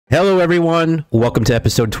Hello everyone, welcome to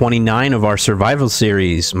episode 29 of our survival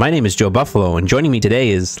series. My name is Joe Buffalo and joining me today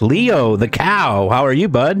is Leo the cow. How are you,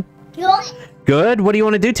 bud? Good. Good? What do you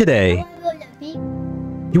want to do today?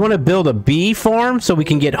 You want to build a bee farm so we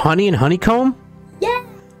can get honey and honeycomb? Yeah.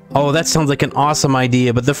 Oh, that sounds like an awesome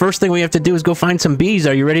idea, but the first thing we have to do is go find some bees.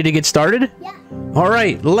 Are you ready to get started? Yeah.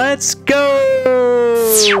 Alright, let's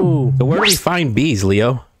go! So where do we find bees,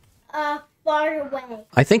 Leo? Far away.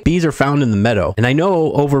 I think bees are found in the meadow. And I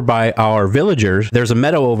know over by our villagers, there's a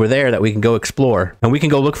meadow over there that we can go explore. And we can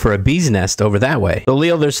go look for a bee's nest over that way. So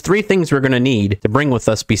Leo, there's three things we're going to need to bring with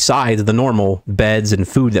us besides the normal beds and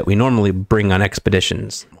food that we normally bring on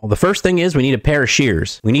expeditions. Well, the first thing is we need a pair of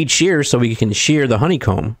shears. We need shears so we can shear the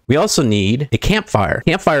honeycomb. We also need a campfire.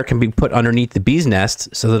 Campfire can be put underneath the bee's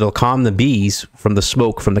nest so that it'll calm the bees from the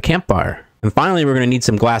smoke from the campfire. And finally, we're going to need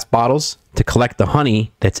some glass bottles to collect the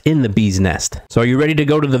honey that's in the bee's nest. So are you ready to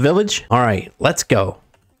go to the village? All right, let's go.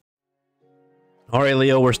 All right,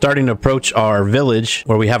 Leo, we're starting to approach our village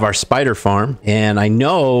where we have our spider farm. And I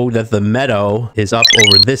know that the meadow is up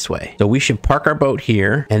over this way. So we should park our boat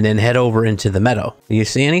here and then head over into the meadow. Do you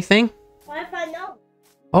see anything? What if I know?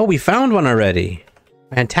 Oh, we found one already.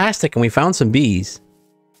 Fantastic, and we found some bees.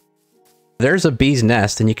 There's a bee's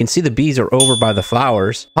nest, and you can see the bees are over by the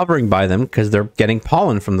flowers, hovering by them because they're getting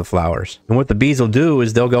pollen from the flowers. And what the bees will do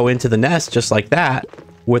is they'll go into the nest just like that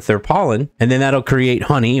with their pollen, and then that'll create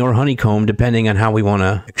honey or honeycomb depending on how we want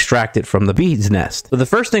to extract it from the bee's nest. So the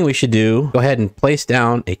first thing we should do, go ahead and place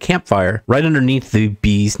down a campfire right underneath the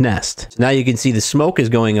bee's nest. So now you can see the smoke is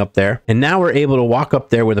going up there, and now we're able to walk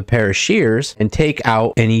up there with a pair of shears and take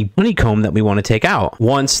out any honeycomb that we want to take out.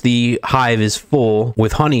 Once the hive is full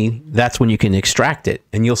with honey, that's when you can extract it,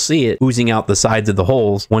 and you'll see it oozing out the sides of the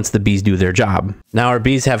holes once the bees do their job. Now our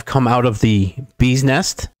bees have come out of the bee's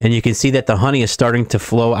nest, and you can see that the honey is starting to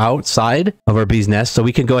flow outside of our bee's nest. So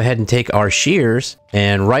we can go ahead and take our shears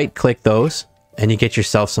and right click those, and you get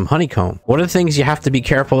yourself some honeycomb. One of the things you have to be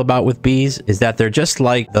careful about with bees is that they're just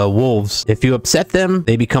like the wolves. If you upset them,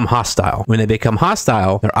 they become hostile. When they become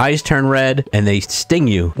hostile, their eyes turn red and they sting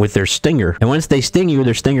you with their stinger. And once they sting you,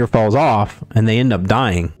 their stinger falls off and they end up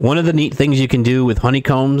dying. One of the neat things you can do with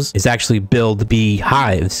honeycombs is actually build bee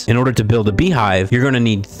hives. In order to build a beehive, you're going to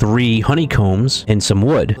need 3 honeycombs and some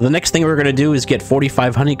wood. The next thing we're going to do is get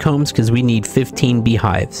 45 honeycombs because we need 15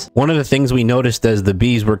 beehives. One of the things we noticed as the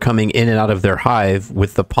bees were coming in and out of their hive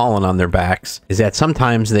with the pollen on their backs is that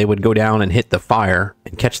sometimes they would go down and hit the fire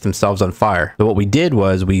and catch themselves on fire. So what we did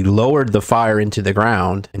was we lowered the fire into the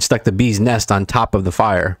ground and stuck the bee's nest on top of the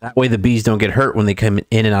fire. That way the bees don't get hurt when they come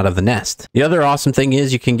in and out of the nest. The other awesome thing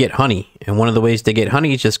is you can get honey. And one of the ways to get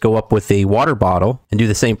honey is just go up with a water bottle and do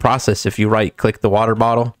the same process. If you right click the water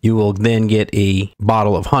bottle, you will then get a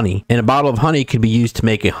bottle of honey. And a bottle of honey could be used to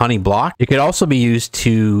make a honey block. It could also be used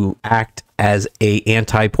to act as a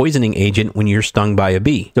anti-poisoning agent when you're stung by a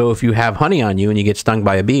bee. So if you have honey on you and you get stung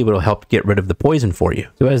by a bee, it'll help get rid of the poison for you.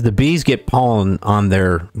 So as the bees get pollen on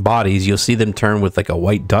their bodies, you'll see them turn with like a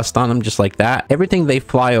white dust on them, just like that. Everything they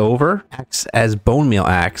fly over acts as bone meal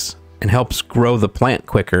acts and helps grow the plant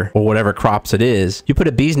quicker, or whatever crops it is. You put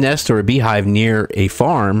a bee's nest or a beehive near a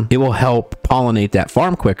farm, it will help pollinate that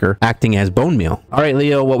farm quicker, acting as bone meal. All right,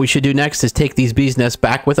 Leo, what we should do next is take these bee's nests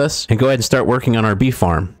back with us and go ahead and start working on our bee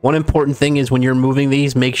farm. One important thing is when you're moving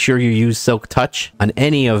these, make sure you use Silk Touch on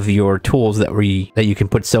any of your tools that you can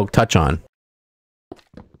put Silk Touch on.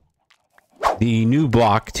 The new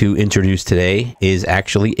block to introduce today is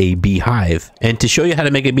actually a beehive. And to show you how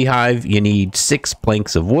to make a beehive, you need 6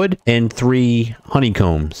 planks of wood and 3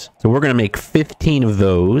 honeycombs. So we're going to make 15 of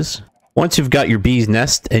those. Once you've got your bee's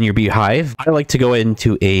nest and your beehive, I like to go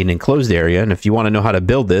into an enclosed area. And if you want to know how to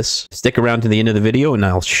build this, stick around to the end of the video and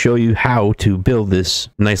I'll show you how to build this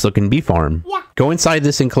nice looking bee farm. Yeah. Go inside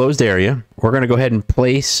this enclosed area. We're going to go ahead and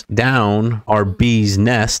place down our bee's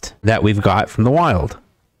nest that we've got from the wild.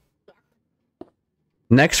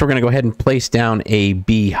 Next, we're going to go ahead and place down a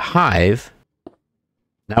beehive.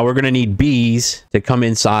 Now we're going to need bees to come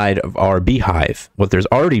inside of our beehive, but there's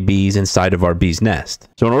already bees inside of our bee's nest.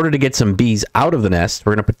 So in order to get some bees out of the nest,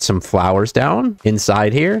 we're going to put some flowers down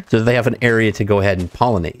inside here so that they have an area to go ahead and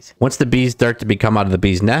pollinate. Once the bees start to come out of the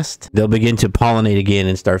bee's nest, they'll begin to pollinate again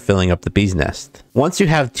and start filling up the bee's nest. Once you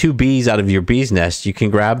have 2 bees out of your bee's nest, you can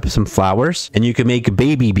grab some flowers and you can make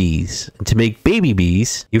baby bees. And to make baby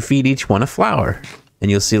bees, you feed each one a flower. And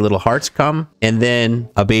you'll see little hearts come, and then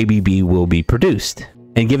a baby bee will be produced.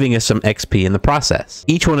 and giving us some XP in the process.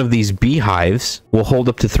 Each one of these beehives will hold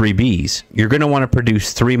up to 3 bees. You're going to want to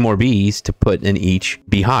produce 3 more bees to put in each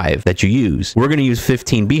beehive that you use. We're going to use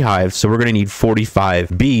 15 beehives, so we're going to need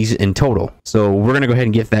 45 bees in total. So we're going to go ahead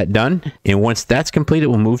and get that done. And once that's completed,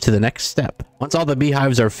 we'll move to the next step. Once all the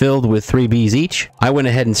beehives are filled with 3 bees each, I went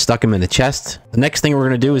ahead and stuck them in the chest. The next thing we're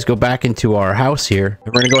going to do is go back into our house here.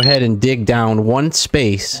 And we're going to go ahead and dig down 1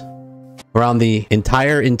 space around the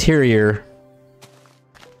entire interior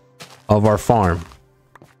of our farm.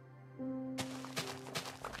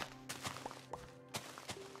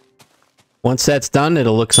 Once that's done,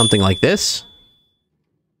 it'll look something like this.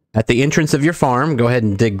 At the entrance of your farm, go ahead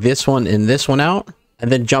and dig this one and this one out,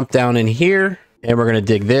 and then jump down in here, and we're going to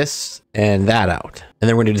dig this and that out. And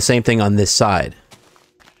then we're going to do the same thing on this side.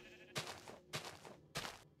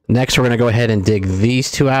 Next, we're going to go ahead and dig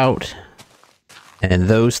these 2 out, and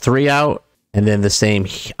those 3 out, and then the same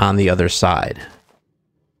on the other side.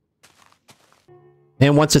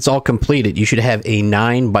 And once it's all completed, you should have a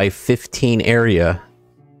 9 by 15 area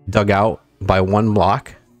dug out by 1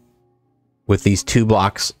 block with these 2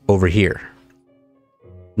 blocks over here.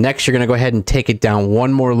 Next, you're going to go ahead and take it down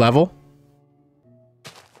 1 more level.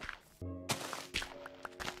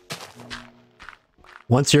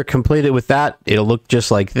 Once you're completed with that, it'll look just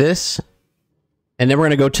like this. And then we're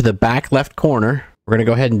going to go to the back left corner. We're going to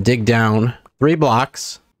go ahead and dig down 3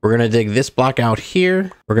 blocks. We're going to dig this block out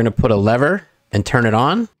here. We're going to put a lever and turn it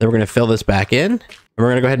on. Then we're going to fill this back in. And we're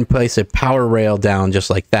going to go ahead and place a power rail down just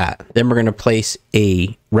like that. Then we're going to place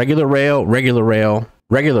a regular rail, regular rail,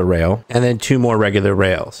 regular rail, and then 2 more regular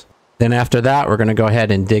rails. Then after that, we're going to go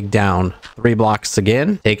ahead and dig down 3 blocks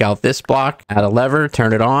again. Take out this block, add a lever,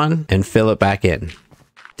 turn it on, and fill it back in.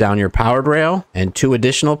 Down your powered rail and 2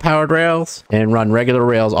 additional powered rails, and run regular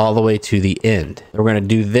rails all the way to the end. We're going to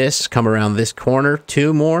do this, come around this corner,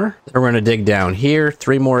 2 more. Then we're going to dig down here,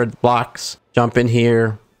 3 more blocks, jump in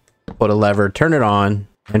here, put a lever, turn it on,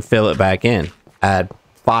 and fill it back in. Add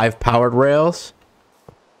 5 powered rails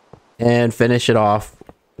and finish it off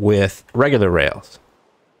with regular rails.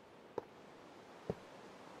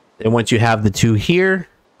 Then once you have the 2 here,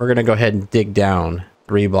 we're going to go ahead and dig down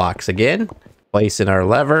 3 blocks again. Place in our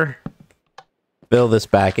lever, fill this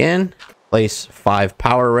back in, place 5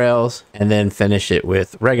 power rails, and then finish it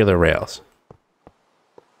with regular rails.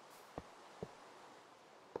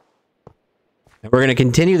 And we're going to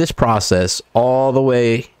continue this process all the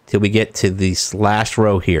way till we get to this last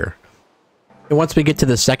row here. And once we get to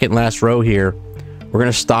the second last row here, we're going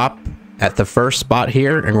to stop at the first spot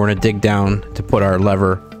here, and we're going to dig down to put our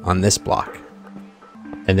lever on this block.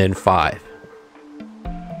 And then 5.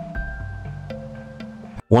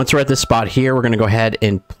 Once we're at this spot here, we're going to go ahead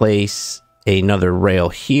and place another rail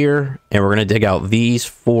here, and we're going to dig out these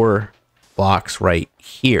 4 blocks right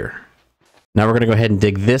here. Now we're going to go ahead and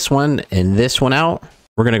dig this one and this one out.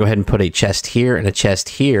 We're going to go ahead and put a chest here and a chest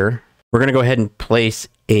here. We're going to go ahead and place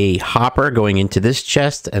a hopper going into this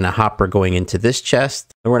chest and a hopper going into this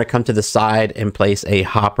chest. Then we're going to come to the side and place a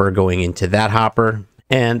hopper going into that hopper,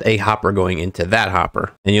 and a hopper going into that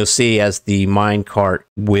hopper. And you'll see as the minecart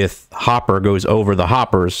with hopper goes over the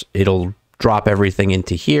hoppers, it'll drop everything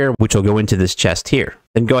into here, which will go into this chest here.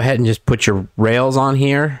 Then go ahead and just put your rails on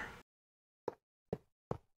here.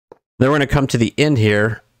 Then we're going to come to the end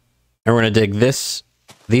here, and we're going to dig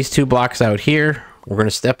these 2 blocks out here. We're going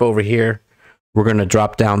to step over here. We're going to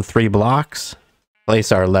drop down 3 blocks,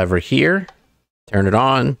 place our lever here, turn it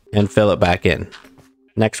on, and fill it back in.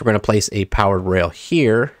 Next, we're going to place a powered rail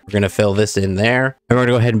here. We're going to fill this in there. And we're going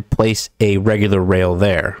to go ahead and place a regular rail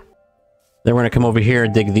there. Then we're going to come over here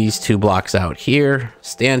and dig these 2 blocks out here.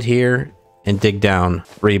 Stand here and dig down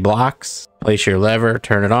 3 blocks. Place your lever,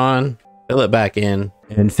 turn it on, fill it back in,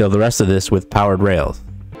 and fill the rest of this with powered rails.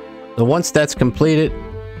 So once that's completed,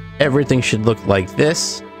 everything should look like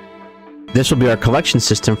this. This will be our collection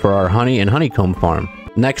system for our honey and honeycomb farm.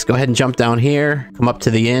 Next, go ahead and jump down here, come up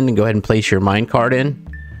to the end, and go ahead and place your minecart in.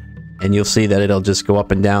 And you'll see that it'll just go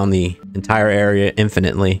up and down the entire area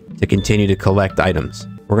infinitely to continue to collect items.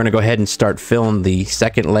 We're going to go ahead and start filling the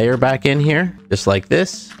second layer back in here, just like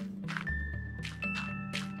this.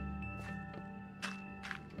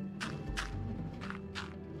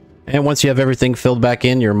 And once you have everything filled back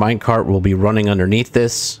in, your minecart will be running underneath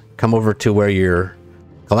this. Come over to where your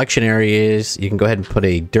collection area is. You can go ahead and put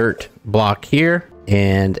a dirt block here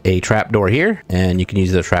and a trapdoor here, and you can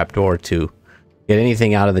use the trapdoor to get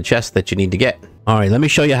anything out of the chest that you need to get. All right, let me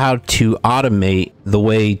show you how to automate the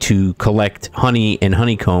way to collect honey and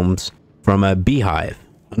honeycombs from a beehive.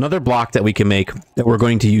 Another block that we can make that we're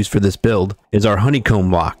going to use for this build is our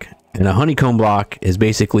honeycomb block. And a honeycomb block is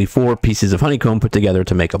basically 4 pieces of honeycomb put together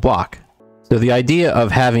to make a block. So the idea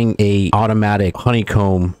of having a automatic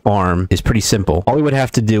honeycomb farm is pretty simple. All you would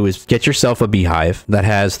have to do is get yourself a beehive that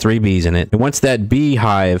has 3 bees in it. And once that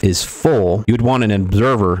beehive is full, you would want an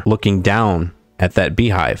observer looking down at that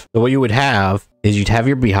beehive. So what you would have is you'd have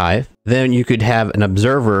your beehive, then you could have an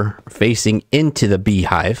observer facing into the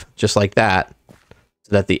beehive, just like that,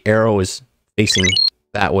 so that the arrow is facing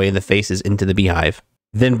that way, the face is into the beehive.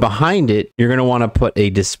 Then behind it, you're going to want to put a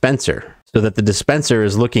dispenser so that the dispenser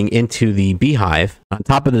is looking into the beehive. On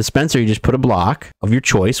top of the dispenser, you just put a block of your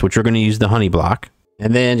choice, which we're going to use the honey block.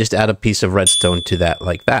 And then just add a piece of redstone to that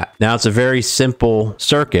like that. Now it's a very simple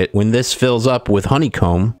circuit. When this fills up with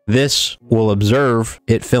honeycomb, this will observe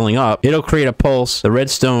it filling up. It'll create a pulse. The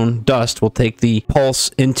redstone dust will take the pulse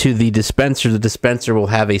into the dispenser. The dispenser will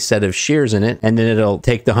have a set of shears in it, and then it'll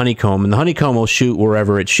take the honeycomb, and the honeycomb will shoot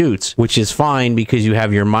wherever it shoots, which is fine because you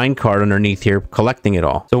have your minecart underneath here collecting it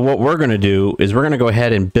all. So what we're going to do is we're going to go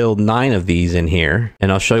ahead and build 9 of these in here,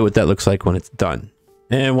 and I'll show you what that looks like when it's done.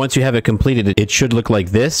 And once you have it completed, it should look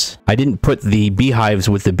like this. I didn't put the beehives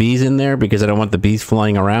with the bees in there because I don't want the bees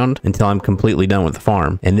flying around until I'm completely done with the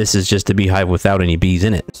farm. And this is just a beehive without any bees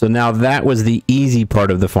in it. So now that was the easy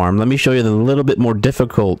part of the farm. Let me show you the little bit more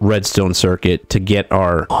difficult redstone circuit to get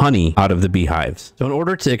our honey out of the beehives. So in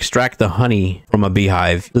order to extract the honey from a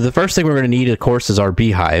beehive, the first thing we're going to need, of course, is our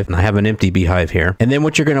beehive. And I have an empty beehive here. And then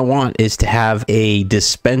what you're going to want is to have a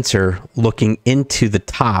dispenser looking into the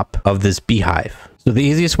top of this beehive. So the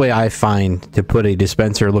easiest way I find to put a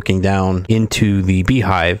dispenser looking down into the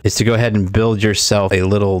beehive is to go ahead and build yourself a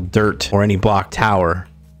little dirt or any block tower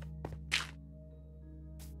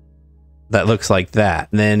that looks like that.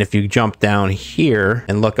 And then if you jump down here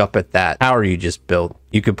and look up at that tower you just built,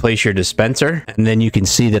 you could place your dispenser, and then you can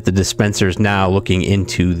see that the dispenser is now looking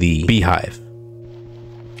into the beehive.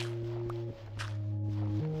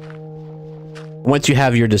 Once you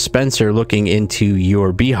have your dispenser looking into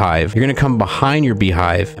your beehive, you're going to come behind your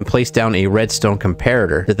beehive and place down a redstone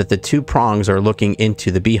comparator so that the 2 prongs are looking into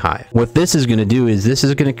the beehive. What this is going to do is this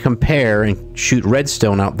is going to compare and shoot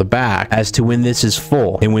redstone out the back as to when this is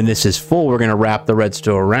full. And when this is full, we're going to wrap the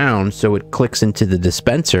redstone around so it clicks into the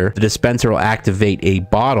dispenser. The dispenser will activate a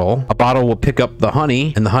bottle. A bottle will pick up the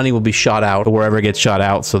honey, and the honey will be shot out wherever it gets shot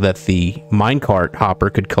out so that the minecart hopper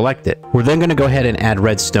could collect it. We're then going to go ahead and add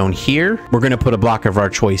redstone here. We're going to put a block of our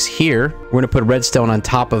choice here. We're going to put redstone on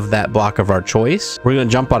top of that block of our choice. We're going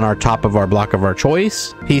to jump on our top of our block of our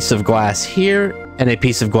choice, piece of glass here, and a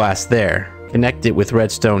piece of glass there. Connect it with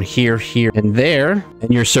redstone here, here, and there,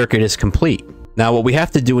 and your circuit is complete. Now what we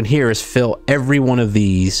have to do in here is fill every one of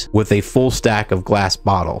these with a full stack of glass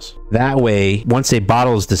bottles. That way, once a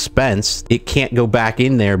bottle is dispensed, it can't go back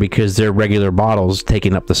in there because they're regular bottles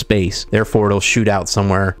taking up the space. Therefore, it'll shoot out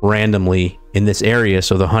somewhere randomly in this area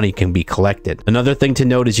so the honey can be collected. Another thing to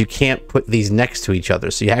note is you can't put these next to each other,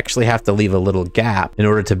 so you actually have to leave a little gap in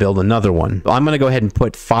order to build another one. I'm going to go ahead and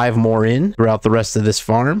put 5 more in throughout the rest of this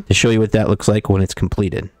farm to show you what that looks like when it's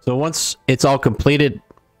completed. So once it's all completed,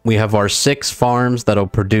 we have our 6 farms that'll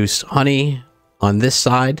produce honey on this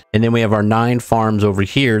side, and then we have our 9 farms over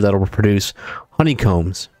here that'll produce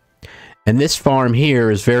honeycombs. And this farm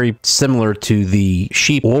here is very similar to the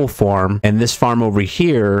sheep wool farm, and this farm over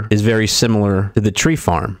here is very similar to the tree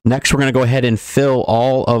farm. Next, we're going to go ahead and fill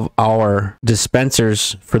all of our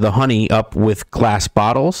dispensers for the honey up with glass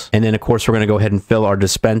bottles. And then, of course, we're going to go ahead and fill our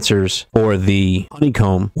dispensers for the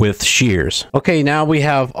honeycomb with shears. Okay, now we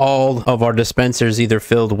have all of our dispensers either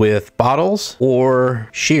filled with bottles or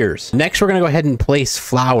shears. Next, we're going to go ahead and place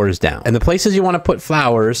flowers down. And the places you want to put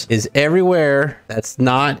flowers is everywhere that's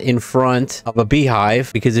not in front of a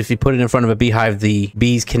beehive, because if you put it in front of a beehive, the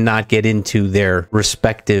bees cannot get into their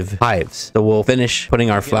respective hives. So we'll finish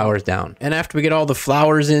putting our flowers down. And after we get all the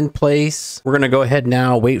flowers in place, we're going to go ahead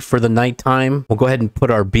now, wait for the nighttime. We'll go ahead and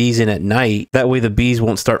put our bees in at night. That way the bees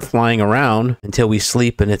won't start flying around until we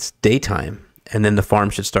sleep and it's daytime. And then the farm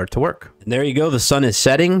should start to work. And there you go, the sun is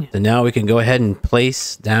setting. And now we can go ahead and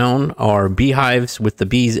place down our beehives with the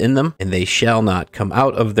bees in them, and they shall not come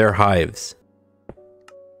out of their hives.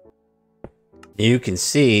 You can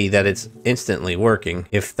see that it's instantly working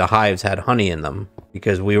if the hives had honey in them,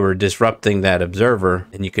 because we were disrupting that observer,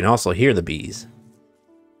 and you can also hear the bees.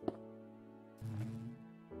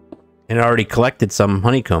 And it already collected some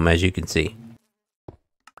honeycomb, as you can see.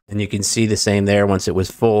 And you can see the same there. Once it was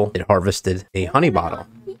full, it harvested a honey bottle.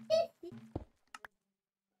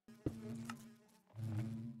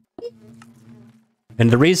 And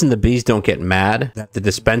the reason the bees don't get mad that the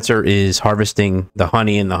dispenser is harvesting the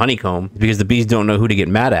honey in the honeycomb is because the bees don't know who to get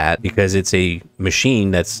mad at, because it's a machine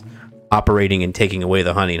that's operating and taking away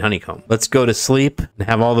the honey and honeycomb. Let's go to sleep and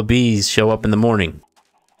have all the bees show up in the morning.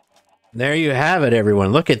 There you have it,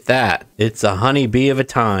 everyone. Look at that. It's a honeybee of a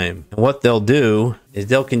time. And what they'll do is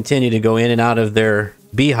they'll continue to go in and out of their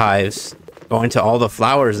beehives, going to all the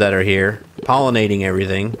flowers that are here, pollinating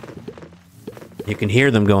everything. You can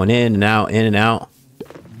hear them going in and out, in and out.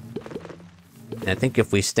 And I think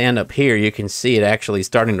if we stand up here, you can see it actually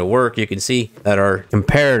starting to work. You can see that our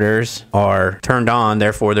comparators are turned on,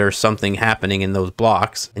 therefore there's something happening in those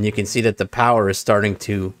blocks. And you can see that the power is starting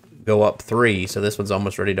to go up 3, so this one's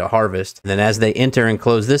almost ready to harvest. And then as they enter and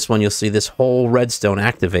close this one, you'll see this whole redstone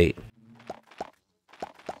activate.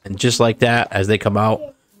 And just like that, as they come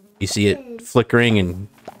out, you see it flickering and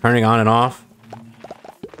turning on and off.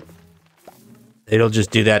 It'll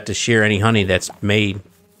just do that to shear any honey that's made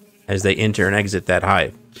as they enter and exit that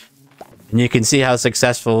hive. And you can see how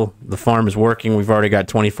successful the farm is working. We've already got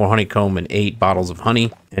 24 honeycomb and 8 bottles of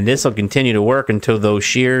honey. And this will continue to work until those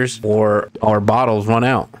shears or our bottles run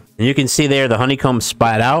out. And you can see there the honeycomb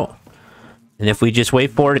spat out. And if we just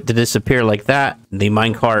wait for it to disappear like that, the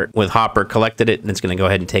minecart with Hopper collected it, and it's going to go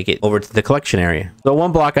ahead and take it over to the collection area. So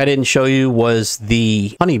one block I didn't show you was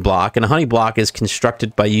the honey block, and a honey block is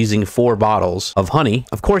constructed by using 4 bottles of honey.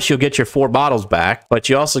 Of course, you'll get your 4 bottles back, but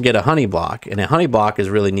you also get a honey block, and a honey block is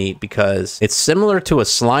really neat because it's similar to a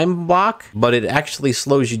slime block, but it actually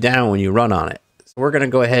slows you down when you run on it. So we're going to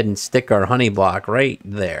go ahead and stick our honey block right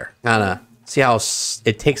there. Kind of see how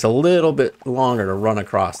it takes a little bit longer to run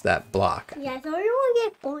across that block. Yeah, so you won't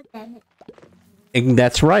get fall damage. And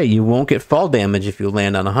that's right, you won't get fall damage if you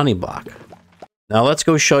land on a honey block. Now let's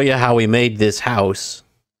go show you how we made this house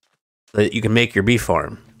so that you can make your bee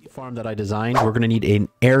farm. The farm that I designed, we're going to need an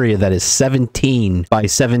area that is 17 by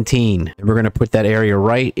 17. And we're going to put that area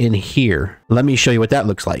right in here. Let me show you what that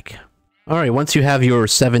looks like. All right, once you have your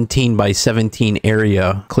 17 by 17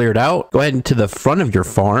 area cleared out, go ahead into the front of your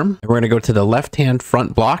farm. And we're going to go to the left-hand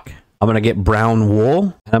front block. I'm going to get brown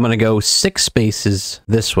wool. And I'm going to go 6 spaces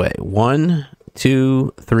this way. 1,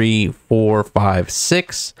 2, 3, 4, 5,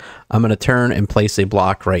 6. I'm going to turn and place a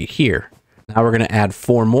block right here. Now we're going to add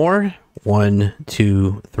 4 more. 1,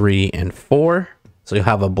 2, 3, and 4. So you'll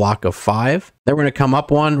have a block of 5. Then we're going to come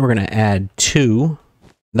up 1. We're going to add 2.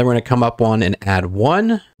 Then we're going to come up 1 and add 1.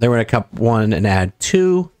 Then we're going to come up 1 and add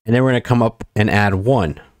 2. And then we're going to come up and add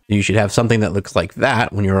 1. You should have something that looks like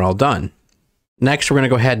that when you're all done. Next, we're going to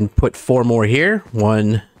go ahead and put 4 more here.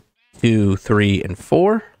 1, 2, 3, and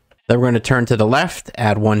 4. Then we're going to turn to the left,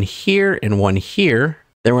 add 1 here and 1 here.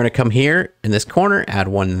 Then we're going to come here in this corner, add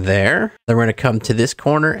 1 there. Then we're going to come to this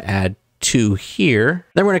corner, add 2 here.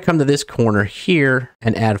 Then we're going to come to this corner here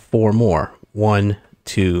and add 4 more. 1,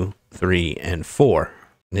 2, 3, and 4.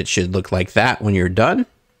 And it should look like that when you're done.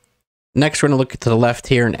 Next, we're going to look to the left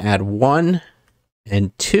here and add 1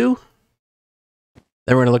 and 2.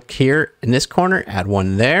 Then we're going to look here in this corner, add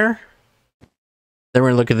 1 there. Then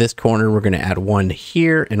we're going to look at this corner, we're going to add 1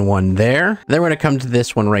 here and 1 there. Then we're going to come to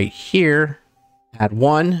this one right here, add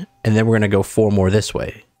 1, and then we're going to go 4 more this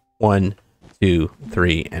way. 1, 2,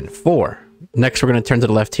 3, and 4. Next, we're going to turn to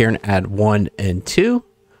the left here and add 1 and 2.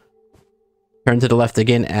 Turn to the left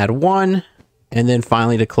again, add 1. And then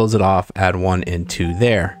finally, to close it off, add 1 and 2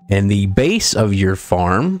 there. And the base of your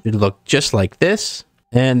farm should look just like this.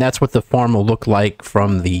 And that's what the farm will look like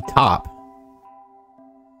from the top.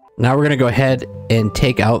 Now we're going to go ahead and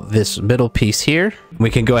take out this middle piece here. We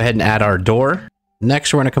can go ahead and add our door.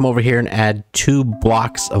 Next, we're going to come over here and add 2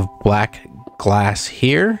 blocks of black glass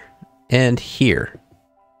here and here.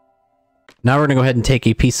 Now we're going to go ahead and take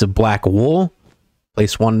a piece of black wool.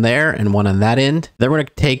 Place 1 there and 1 on that end. Then we're going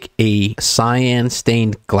to take a cyan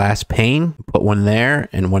stained glass pane, put 1 there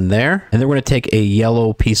and 1 there. And then we're going to take a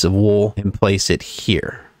yellow piece of wool and place it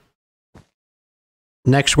here.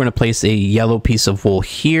 Next, we're going to place a yellow piece of wool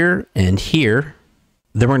here and here.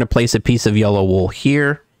 Then we're going to place a piece of yellow wool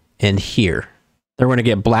here and here. Then we're going to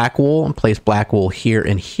get black wool and place black wool here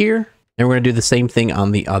and here. And we're going to do the same thing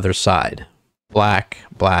on the other side. Black,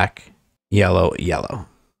 black, yellow, yellow.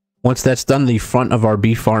 Once that's done, the front of our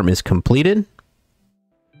bee farm is completed.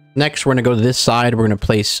 Next, we're going to go to this side. We're going to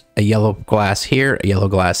place a yellow glass here, a yellow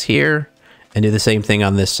glass here, and do the same thing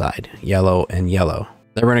on this side, yellow and yellow.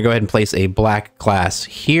 Then we're going to go ahead and place a black glass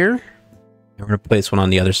here. And we're going to place one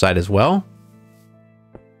on the other side as well.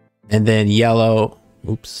 And then yellow,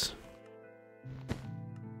 oops.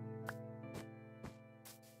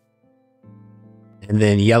 And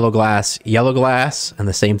then yellow glass, and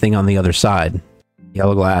the same thing on the other side.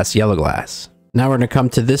 Yellow glass, yellow glass. Now we're going to come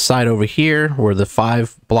to this side over here where the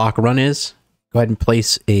 5 block run is. Go ahead and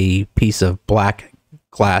place a piece of black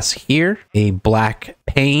glass here, a black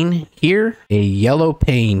pane here, a yellow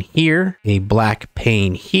pane here, a black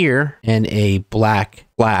pane here, and a black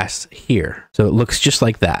glass here. So it looks just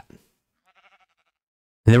like that.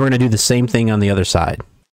 And then we're going to do the same thing on the other side.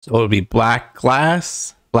 So it'll be black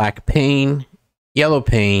glass, black pane, yellow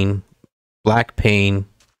pane, black pane,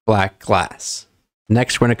 black glass.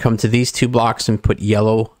 Next, we're going to come to these two blocks and put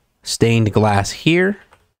yellow stained glass here,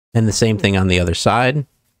 and the same thing on the other side.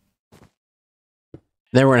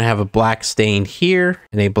 Then we're going to have a black stain here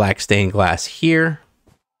and a black stained glass here.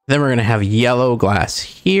 Then we're going to have yellow glass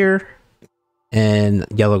here and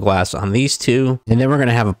yellow glass on these two. And then we're going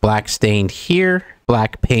to have a black stained here,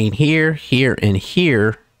 black pane here, here, and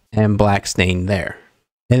here, and black stain there.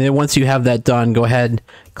 And then once you have that done, go ahead,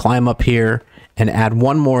 climb up here and add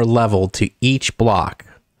one more level to each block.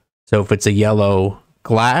 So if it's a yellow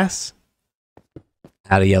glass,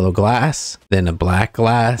 add a yellow glass, then a black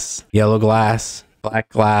glass, yellow glass,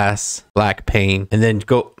 black pane, and then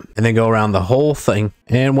go around the whole thing.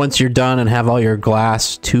 And once you're done and have all your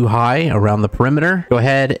glass too high around the perimeter, go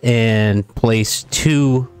ahead and place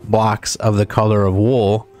 2 blocks of the color of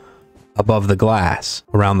wool above the glass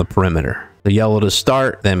around the perimeter. The yellow to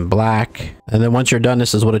start, then black. And then once you're done,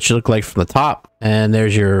 this is what it should look like from the top. And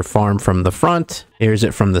there's your farm from the front. Here's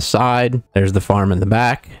it from the side. There's the farm in the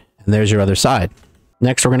back. And there's your other side.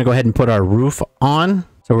 Next, we're going to go ahead and put our roof on.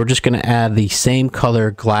 So we're just going to add the same color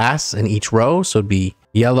glass in each row. So it'd be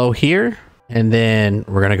yellow here. And then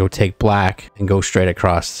we're going to go take black and go straight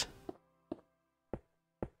across.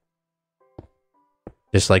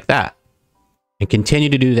 Just like that. And continue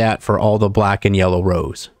to do that for all the black and yellow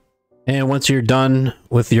rows. And once you're done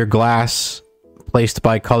with your glass placed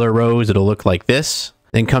by color rows, it'll look like this.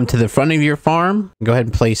 Then come to the front of your farm. Go ahead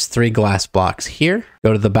and place 3 glass blocks here.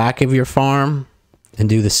 Go to the back of your farm and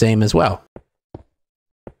do the same as well.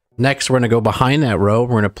 Next, we're going to go behind that row. We're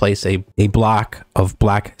going to place a block of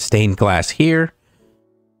black stained glass here,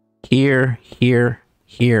 here, here,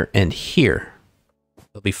 here, and here.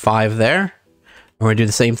 There'll be 5 there. And we're going to do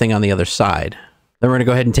the same thing on the other side. Then we're going to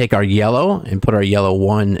go ahead and take our yellow and put our yellow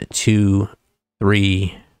 1, 2,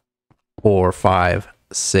 3, 4, 5,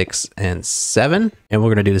 6, and 7. And we're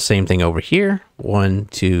going to do the same thing over here. 1,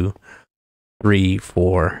 2, 3,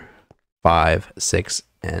 4, 5, 6,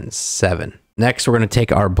 and 7. Next, we're going to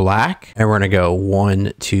take our black and we're going to go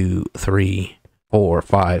 1, 2, 3, 4,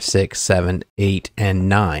 5, 6, 7, 8, and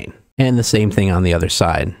 9. And the same thing on the other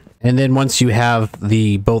side. And then once you have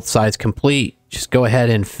the both sides complete, just go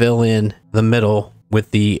ahead and fill in the middle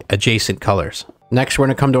with the adjacent colors. Next, we're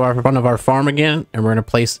going to come to our front of our farm again, and we're going to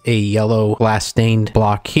place a yellow glass stained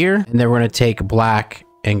block here. And then we're going to take black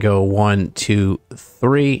and go 1, 2,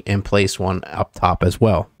 3, and place one up top as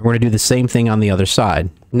well. We're going to do the same thing on the other side.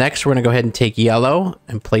 Next, we're going to go ahead and take yellow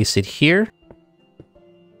and place it here.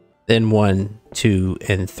 Then 1, 2,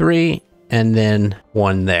 and 3, and then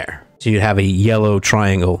 1 there. So you have a yellow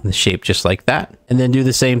triangle shape just like that. And then do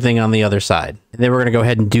the same thing on the other side. And then we're going to go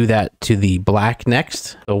ahead and do that to the black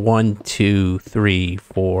next. So 1, 2, 3,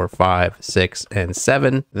 4, 5, 6, and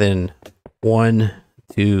 7. Then 1,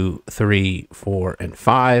 2, 3, 4, and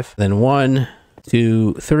 5. Then 1,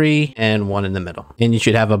 2, 3, and 1 in the middle. And you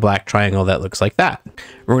should have a black triangle that looks like that.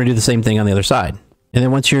 We're going to do the same thing on the other side. And then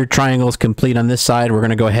once your triangle is complete on this side, we're going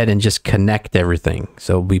to go ahead and just connect everything.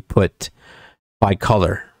 So we put by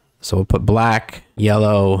color. So we'll put black,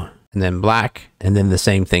 yellow, and then black. And then the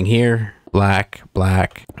same thing here. Black,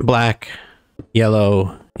 black, black,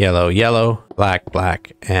 yellow, yellow, yellow, black,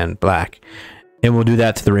 black, and black. And we'll do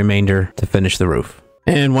that to the remainder to finish the roof.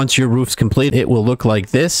 And once your roof's complete, it will look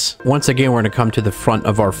like this. Once again, we're going to come to the front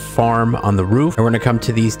of our farm on the roof. And we're going to come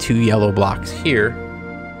to these 2 yellow blocks here.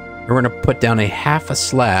 And we're going to put down a half a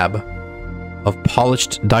slab of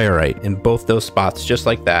polished diorite in both those spots, just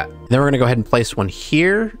like that. And then we're going to go ahead and place one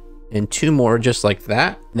here and 2 more just like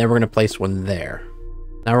that. And then we're going to place one there.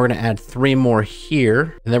 Now we're going to add 3 more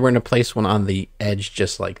here. And then we're going to place one on the edge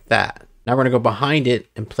just like that. Now we're going to go behind it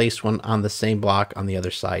and place one on the same block on the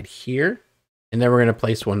other side here. And then we're going to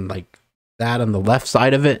place one like that on the left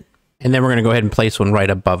side of it. And then we're going to go ahead and place one right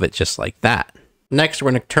above it just like that. Next,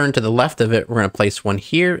 we're going to turn to the left of it. We're going to place one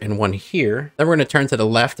here and one here. Then we're going to turn to the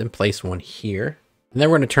left and place one here. And then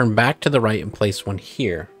we're going to turn back to the right and place one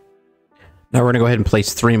here. Now we're going to go ahead and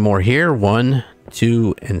place 3 more here. 1,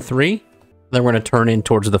 2, and 3. Then we're going to turn in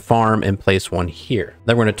towards the farm and place one here.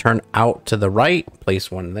 Then we're going to turn out to the right,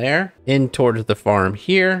 place one there. In towards the farm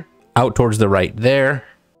here. Out towards the right there.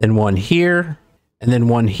 Then one here. And then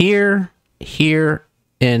one here, here,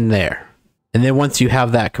 and there. And then once you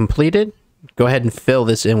have that completed, go ahead and fill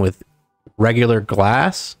this in with regular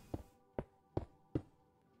glass.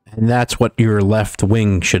 And that's what your left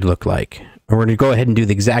wing should look like. And we're going to go ahead and do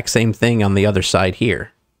the exact same thing on the other side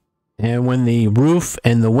here. And when the roof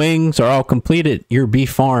and the wings are all completed, your bee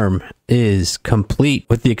farm is complete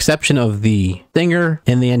with the exception of the stinger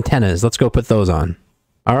and the antennas. Let's go put those on.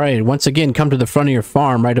 All right, once again, come to the front of your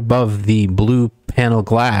farm right above the blue panel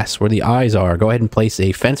glass where the eyes are. Go ahead and place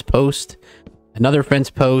a fence post, another fence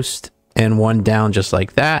post, and one down just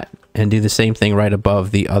like that. And do the same thing right above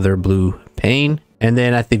the other blue pane. And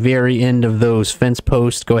then at the very end of those fence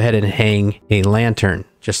posts, go ahead and hang a lantern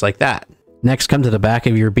just like that. Next, come to the back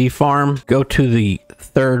of your bee farm. Go to the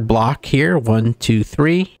third block here, 1, 2,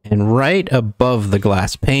 3, and right above the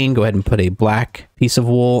glass pane, go ahead and put a black piece of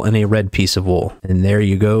wool and a red piece of wool. And there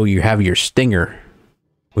you go, you have your stinger.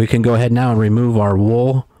 We can go ahead now and remove our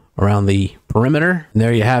wool around the perimeter. And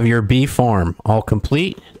there you have your bee farm, all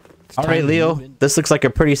complete. All right, Leo, this looks like a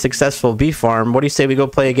pretty successful bee farm. What do you say we go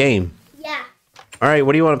play a game? Yeah. All right,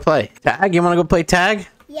 what do you want to play? Tag? You want to go play tag?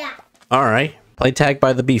 Yeah. All right. Play tag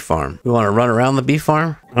by the bee farm. We want to run around the bee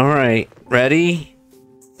farm? All right. Ready,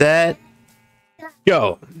 set,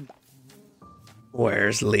 go.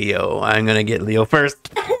 Where's Leo? I'm going to get Leo first.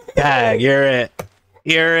 Tag, you're it.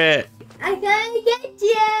 You're it. I'm gonna get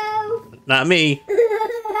you. Not me.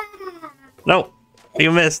 No,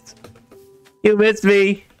 you missed. You missed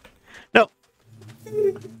me. No.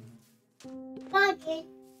 Okay.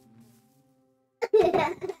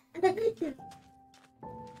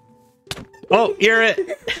 Oh, you're it.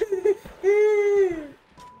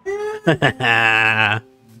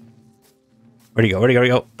 Where'd he go? Where'd he go? Where'd he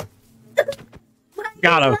go?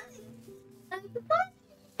 Got him.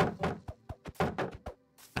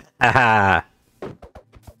 Haha.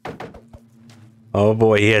 Oh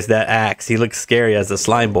boy, he has that axe. He looks scary as a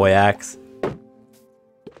slime boy axe.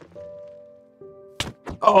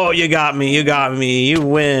 Oh, you got me. You got me. You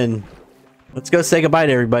win. Let's go say goodbye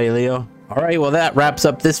to everybody, Leo. All right, well, that wraps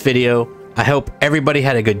up this video. I hope everybody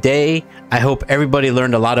had a good day. I hope everybody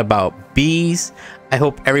learned a lot about bees. I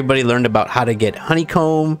hope everybody learned about how to get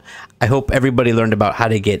honeycomb. I hope everybody learned about how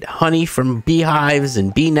to get honey from beehives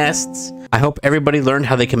and bee nests. I hope everybody learned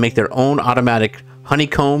how they can make their own automatic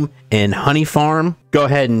honeycomb and honey farm. Go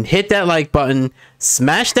ahead and hit that like button,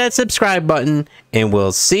 smash that subscribe button, and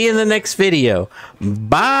we'll see you in the next video.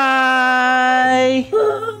 Bye!